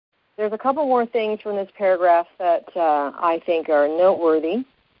there's a couple more things from this paragraph that I think are noteworthy.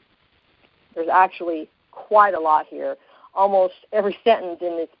 There's actually quite a lot here. Almost every sentence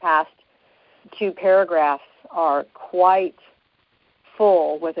in this past 2 paragraphs are quite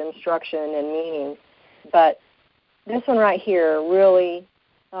full with instruction and meaning. But this one right here really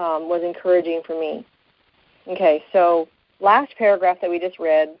was encouraging for me. Okay, so last paragraph that we just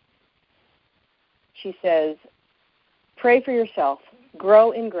read, she says, pray for yourself, grow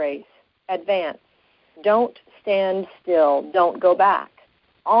in grace, advance, don't stand still, don't go back,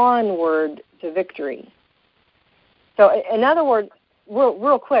 onward to victory. So in other words,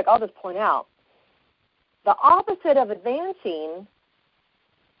 real quick, I'll just point out, the opposite of advancing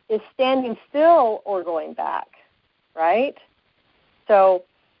is standing still or going back, right? So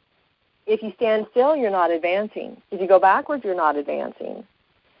if you stand still, you're not advancing. If you go backwards, you're not advancing.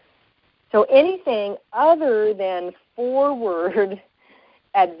 So anything other than forward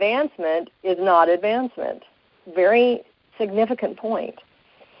advancement is not advancement. Very significant point.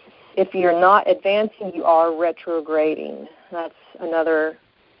 If you're not advancing, you are retrograding. That's another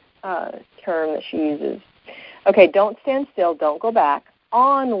term that she uses. Okay, don't stand still, don't go back.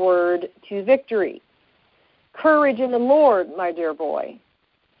 Onward to victory. Courage in the Lord, my dear boy.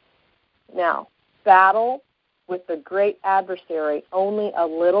 Now, battle with the great adversary only a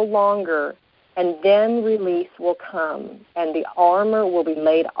little longer, and then release will come, and the armor will be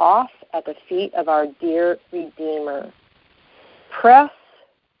laid off at the feet of our dear Redeemer. Press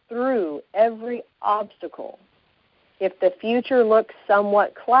through every obstacle. If the future looks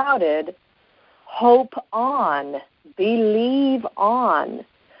somewhat clouded, hope on, believe on.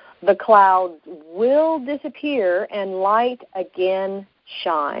 The clouds will disappear and light again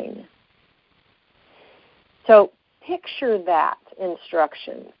shine. So picture that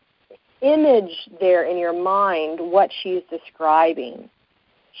instruction. Image there in your mind what she's describing.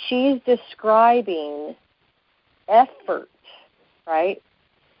 She's describing effort, right?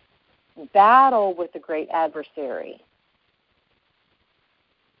 Battle with the great adversary.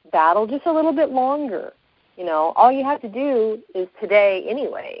 Battle just a little bit longer. You know, all you have to do is today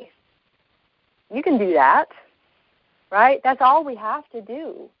anyway. You can do that, right? That's all we have to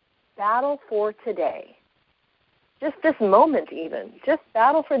do. Battle for today. Just this moment even. Just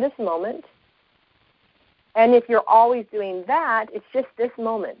battle for this moment. And if you're always doing that, it's just this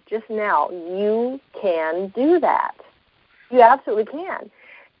moment, just now. You can do that. You absolutely can.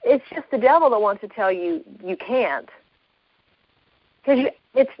 It's just the devil that wants to tell you you can't. Because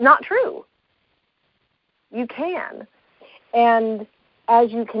it's not true. You can. And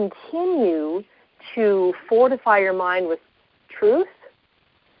as you continue to fortify your mind with truth,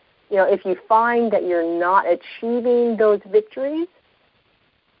 you know, if you find that you're not achieving those victories,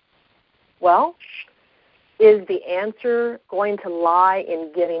 well, is the answer going to lie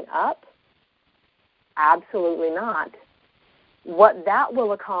in giving up? Absolutely not. What that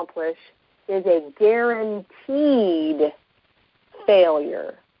will accomplish is a guaranteed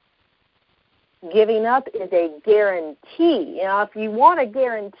failure. Giving up is a guarantee. You know, if you want a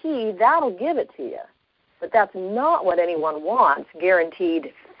guarantee, that'll give it to you. But that's not what anyone wants,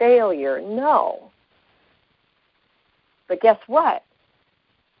 guaranteed failure. No. But guess what?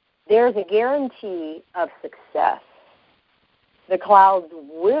 There's a guarantee of success. The clouds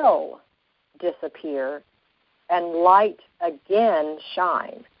will disappear and light again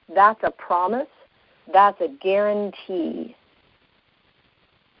shine. That's a promise. That's a guarantee.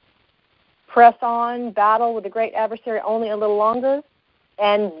 Press on, battle with the great adversary only a little longer,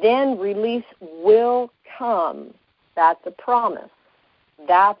 and then release will come. That's a promise.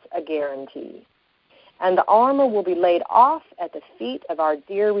 That's a guarantee. And the armor will be laid off at the feet of our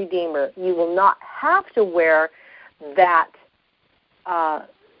dear Redeemer. You will not have to wear that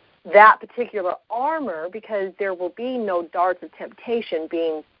particular armor because there will be no darts of temptation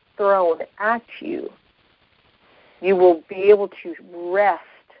being thrown at you. You will be able to rest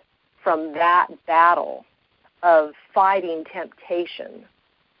from that battle of fighting temptation.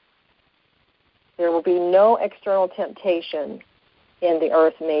 There will be no external temptation in the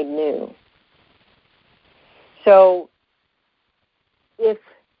earth made new. So if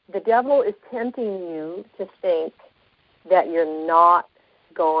the devil is tempting you to think that you're not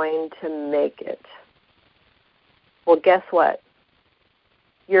going to make it, well, guess what?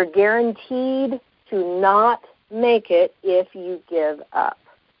 You're guaranteed to not make it if you give up.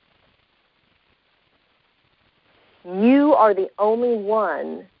 You are the only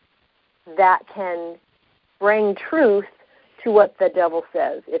one that can bring truth to what the devil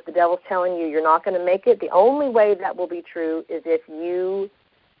says. If the devil's telling you you're not going to make it, the only way that will be true is if you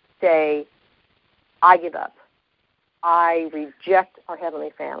say, I give up. I reject our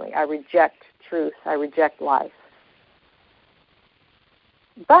heavenly family. I reject truth. I reject life.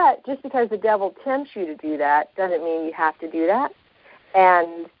 But just because the devil tempts you to do that doesn't mean you have to do that.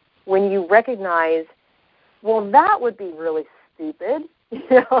 And when you recognize, well, that would be really stupid,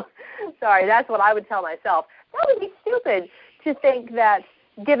 sorry, that's what I would tell myself. That would be stupid to think that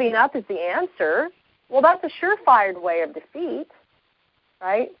giving up is the answer. Well, that's a surefire way of defeat,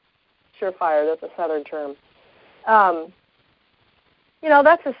 right? Surefire, that's a Southern term.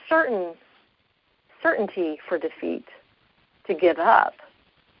 That's a certainty for defeat, to give up.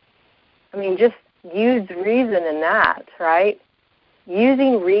 I mean, just use reason in that, right?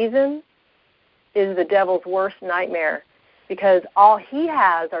 Using reason is the devil's worst nightmare, because all he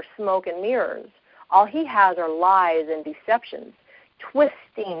has are smoke and mirrors. All he has are lies and deceptions,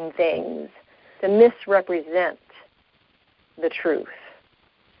 twisting things to misrepresent the truth.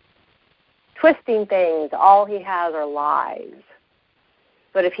 Twisting things, all he has are lies.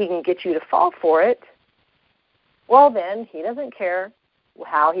 But if he can get you to fall for it, well, then he doesn't care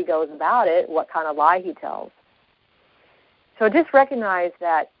how he goes about it, what kind of lie he tells. So just recognize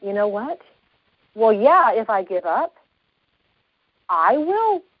that, you know what? Well, yeah, if I give up, I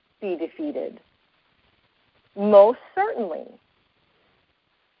will be defeated. Most certainly.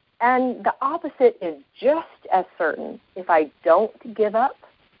 And the opposite is just as certain. If I don't give up,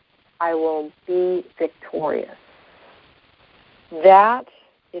 I will be victorious. That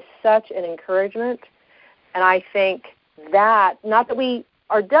is such an encouragement. And I think that, not that we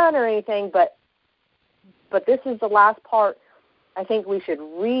are done or anything, but this is the last part I think we should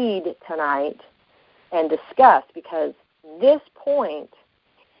read tonight and discuss, because this point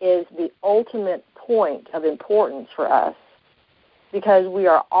is the ultimate point of importance for us, because we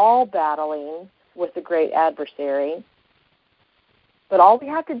are all battling with the great adversary. But all we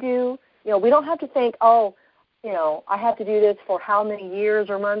have to do, we don't have to think, I have to do this for how many years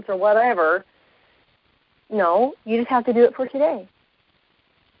or months or whatever. No, you just have to do it for today.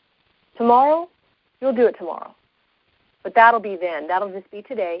 Tomorrow, you'll do it tomorrow. But that'll be then. That'll just be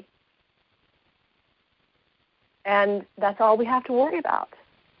today. And that's all we have to worry about.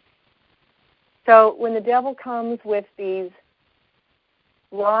 So when the devil comes with these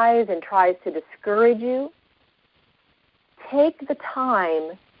lies and tries to discourage you, take the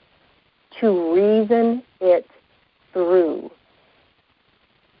time to reason it through.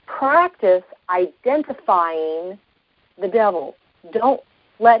 Practice identifying the devil. Don't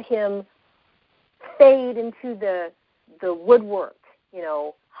let him fade into the woodwork,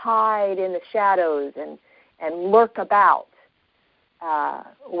 hide in the shadows and lurk about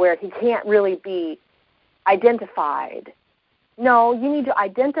where he can't really be identified. No, you need to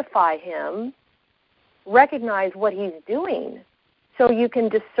identify him, recognize what he's doing, so you can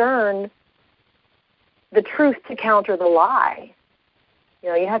discern the truth to counter the lie.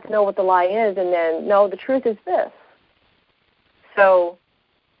 You have to know what the lie is, and then, no, the truth is this. So,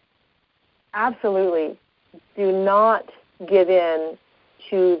 absolutely, do not give in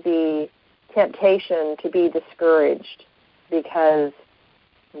to the temptation to be discouraged, because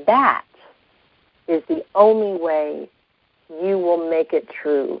that is the only way you will make it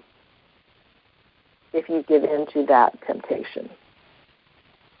true if you give in to that temptation.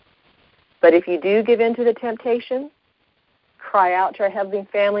 But if you do give in to the temptation, cry out to our heavenly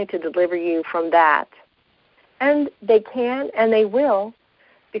family to deliver you from that. And they can and they will,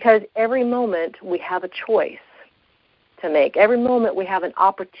 because every moment we have a choice to make. Every moment we have an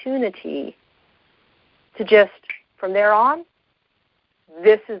opportunity to just, from there on,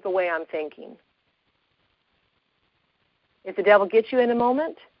 this is the way I'm thinking. If the devil gets you in a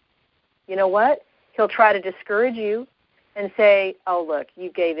moment, you know what? He'll try to discourage you and say, oh, look,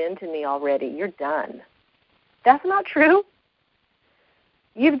 you gave in to me already. You're done. That's not true.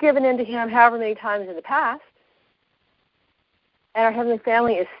 You've given in to him however many times in the past, and our heavenly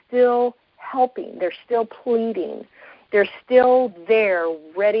family is still helping. They're still pleading. They're still there,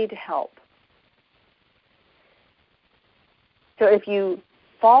 ready to help. So if you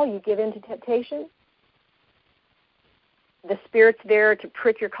fall, you give in to temptation, the Spirit's there to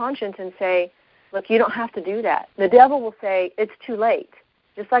prick your conscience and say, look, you don't have to do that. The devil will say, it's too late.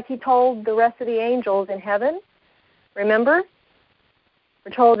 Just like he told the rest of the angels in heaven, remember?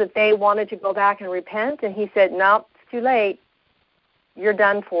 We're told that they wanted to go back and repent, and he said, no, it's too late. You're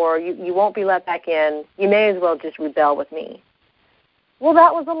done for. You won't be let back in. You may as well just rebel with me. Well,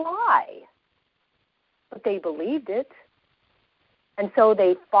 that was a lie. But they believed it. And so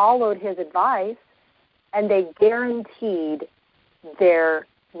they followed his advice, and they guaranteed their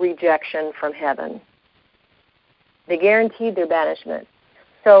rejection from heaven. They guaranteed their banishment.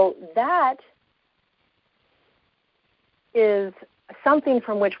 So that is something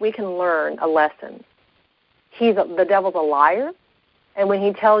from which we can learn a lesson. The devil's a liar, and when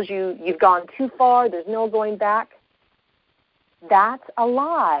he tells you you've gone too far, there's no going back, that's a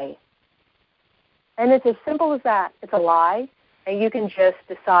lie. And it's as simple as that. It's a lie, and you can just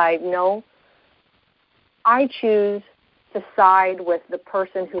decide, no, I choose to side with the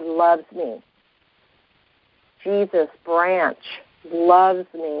person who loves me. Jesus Branch loves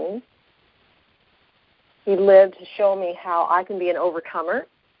me. He lived to show me how I can be an overcomer,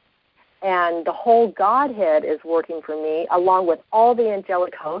 and the whole Godhead is working for me, along with all the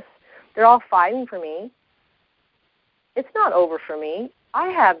angelic hosts. They're all fighting for me. It's not over for me. I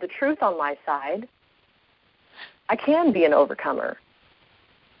have the truth on my side. I can be an overcomer.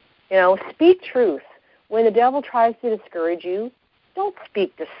 Speak truth. When the devil tries to discourage you, don't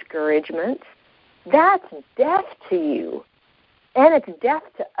speak discouragement. That's death to you, and it's death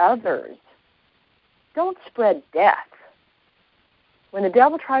to others. Don't spread death. When the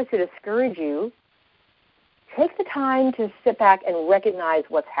devil tries to discourage you, take the time to sit back and recognize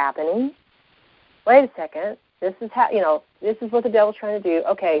what's happening. Wait a second. This is what the devil's trying to do.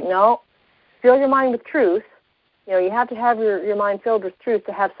 Okay, no. Fill your mind with truth. You have to have your mind filled with truth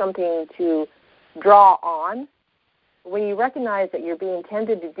to have something to draw on. When you recognize that you're being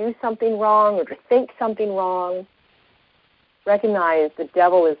tempted to do something wrong or to think something wrong, recognize the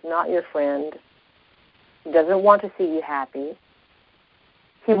devil is not your friend. He doesn't want to see you happy.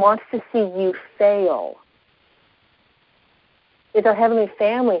 He wants to see you fail. It's our Heavenly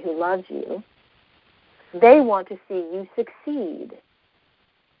Family who loves you. They want to see you succeed.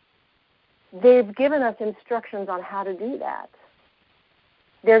 They've given us instructions on how to do that.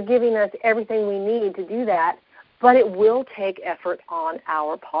 They're giving us everything we need to do that, but it will take effort on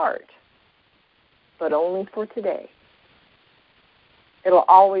our part, but only for today. It'll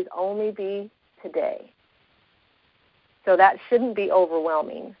always only be today. So that shouldn't be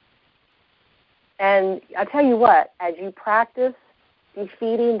overwhelming. And I tell you what, as you practice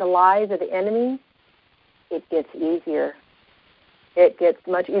defeating the lies of the enemy, it gets easier. It gets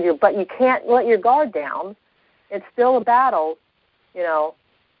much easier. But you can't let your guard down. It's still a battle.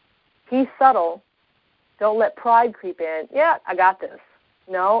 He's subtle. Don't let pride creep in. Yeah, I got this.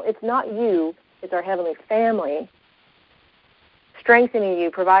 No, it's not you. It's our Heavenly Family strengthening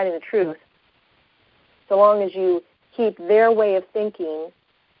you, providing the truth. So long as you keep their way of thinking,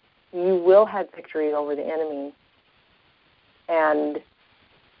 you will have victory over the enemy. And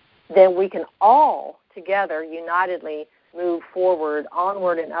then we can all together, unitedly, move forward,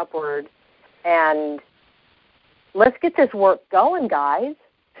 onward and upward. And let's get this work going, guys.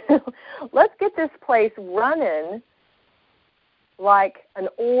 Let's get this place running like an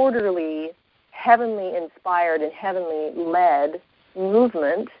orderly, heavenly inspired and heavenly led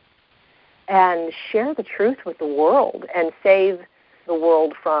movement, and share the truth with the world and save the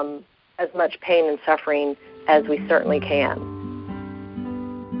world from as much pain and suffering as we certainly can.